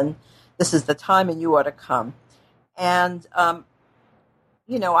meets, and this is the time, and you ought to come." And I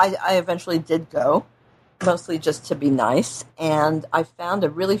eventually did go, mostly just to be nice, and I found a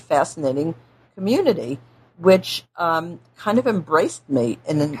really fascinating community, which kind of embraced me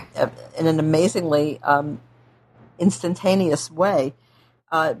in an amazingly instantaneous way.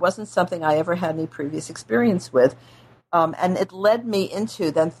 It wasn't something I ever had any previous experience with. And it led me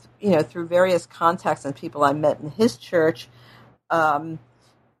into then, through various contacts and people I met in his church, an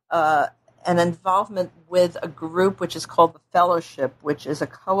involvement with a group which is called the Fellowship, which is a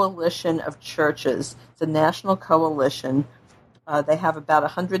coalition of churches. It's a national coalition. They have about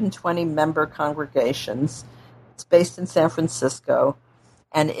 120 member congregations. It's based in San Francisco,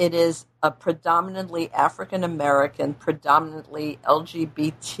 and it is a predominantly African American, predominantly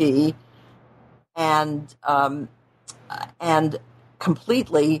LGBT, and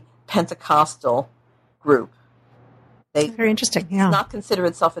completely Pentecostal group. Very interesting. Does not consider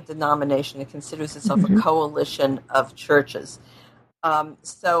itself a denomination. It considers itself a coalition of churches.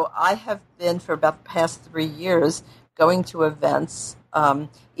 So I have been for about the past 3 years going to events,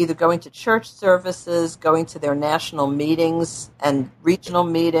 either going to church services, going to their national meetings and regional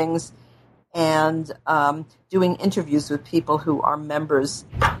meetings, and doing interviews with people who are members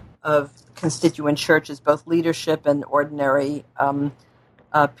of constituent churches, both leadership and ordinary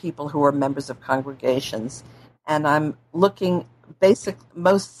people who are members of congregations. And I'm looking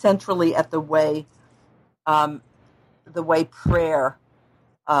most centrally at the way prayer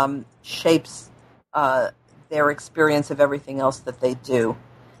shapes their experience of everything else that they do.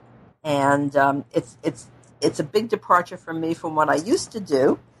 And it's a big departure for me from what I used to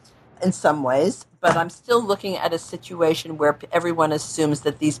do in some ways, but I'm still looking at a situation where everyone assumes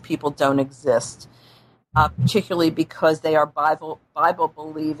that these people don't exist, particularly because they are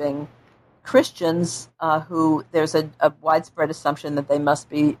Bible-believing Christians who there's a widespread assumption that they must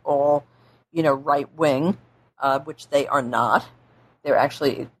be all, right-wing, which they are not. They're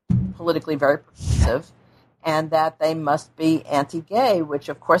actually politically very progressive, and that they must be anti-gay, which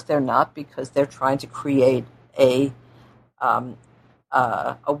of course they're not, because they're trying to create a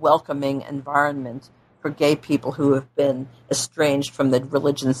welcoming environment for gay people who have been estranged from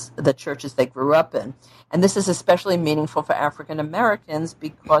the churches they grew up in. And this is especially meaningful for African Americans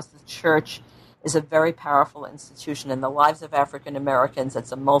because the church is a very powerful institution in the lives of African Americans.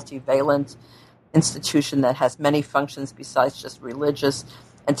 It's a multivalent institution that has many functions besides just religious.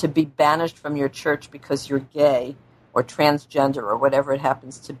 And to be banished from your church because you're gay or transgender or whatever it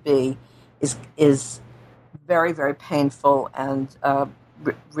happens to be is very, very painful, and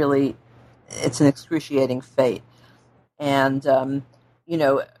really it's an excruciating fate. And,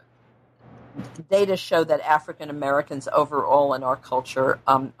 data show that African Americans overall in our culture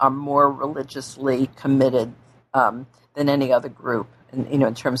are more religiously committed than any other group,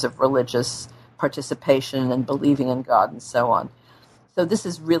 in terms of religious participation and believing in God and so on. So this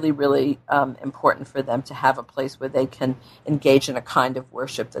is really, really important for them to have a place where they can engage in a kind of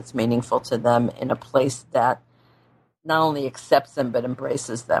worship that's meaningful to them, in a place that not only accepts them but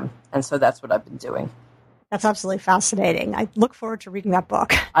embraces them. And so that's what I've been doing. That's absolutely fascinating. I look forward to reading that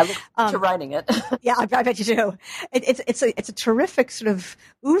book. I look forward to writing it. Yeah, I bet you do. It's a terrific sort of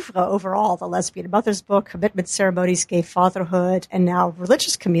oeuvre overall, the Lesbian Mother's Book, Commitment Ceremonies, Gay Fatherhood, and now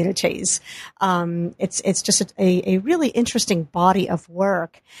Religious Communities. It's just a really interesting body of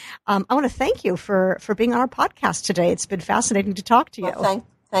work. I want to thank you for being on our podcast today. It's been fascinating to talk to you. Well,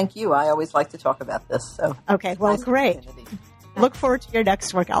 thank you. I always like to talk about this. So okay, well, great. Look forward to your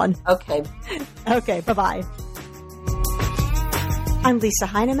next work, Ellen. Okay. Okay, bye-bye. I'm Lisa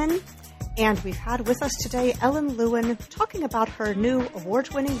Heineman, and we've had with us today Ellen Lewin talking about her new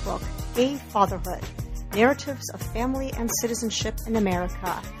award-winning book, Gay Fatherhood, Narratives of Family and Citizenship in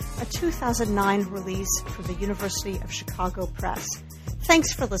America, a 2009 release from the University of Chicago Press.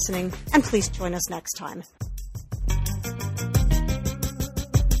 Thanks for listening, and please join us next time.